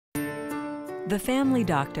The family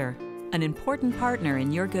doctor, an important partner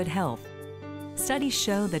in your good health. Studies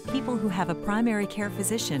show that people who have a primary care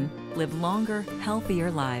physician live longer,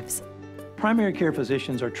 healthier lives. Primary care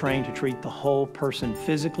physicians are trained to treat the whole person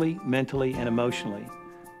physically, mentally, and emotionally.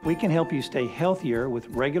 We can help you stay healthier with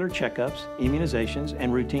regular checkups, immunizations,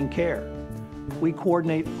 and routine care. We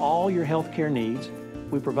coordinate all your health care needs.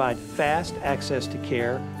 We provide fast access to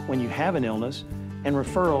care when you have an illness and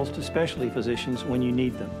referrals to specialty physicians when you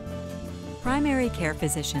need them. Primary care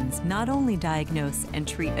physicians not only diagnose and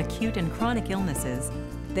treat acute and chronic illnesses,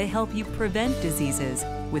 they help you prevent diseases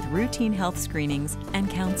with routine health screenings and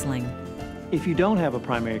counseling. If you don't have a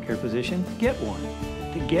primary care physician, get one.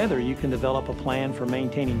 Together, you can develop a plan for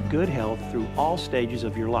maintaining good health through all stages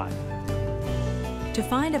of your life. To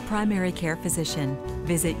find a primary care physician,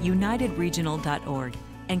 visit unitedregional.org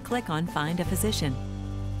and click on Find a Physician.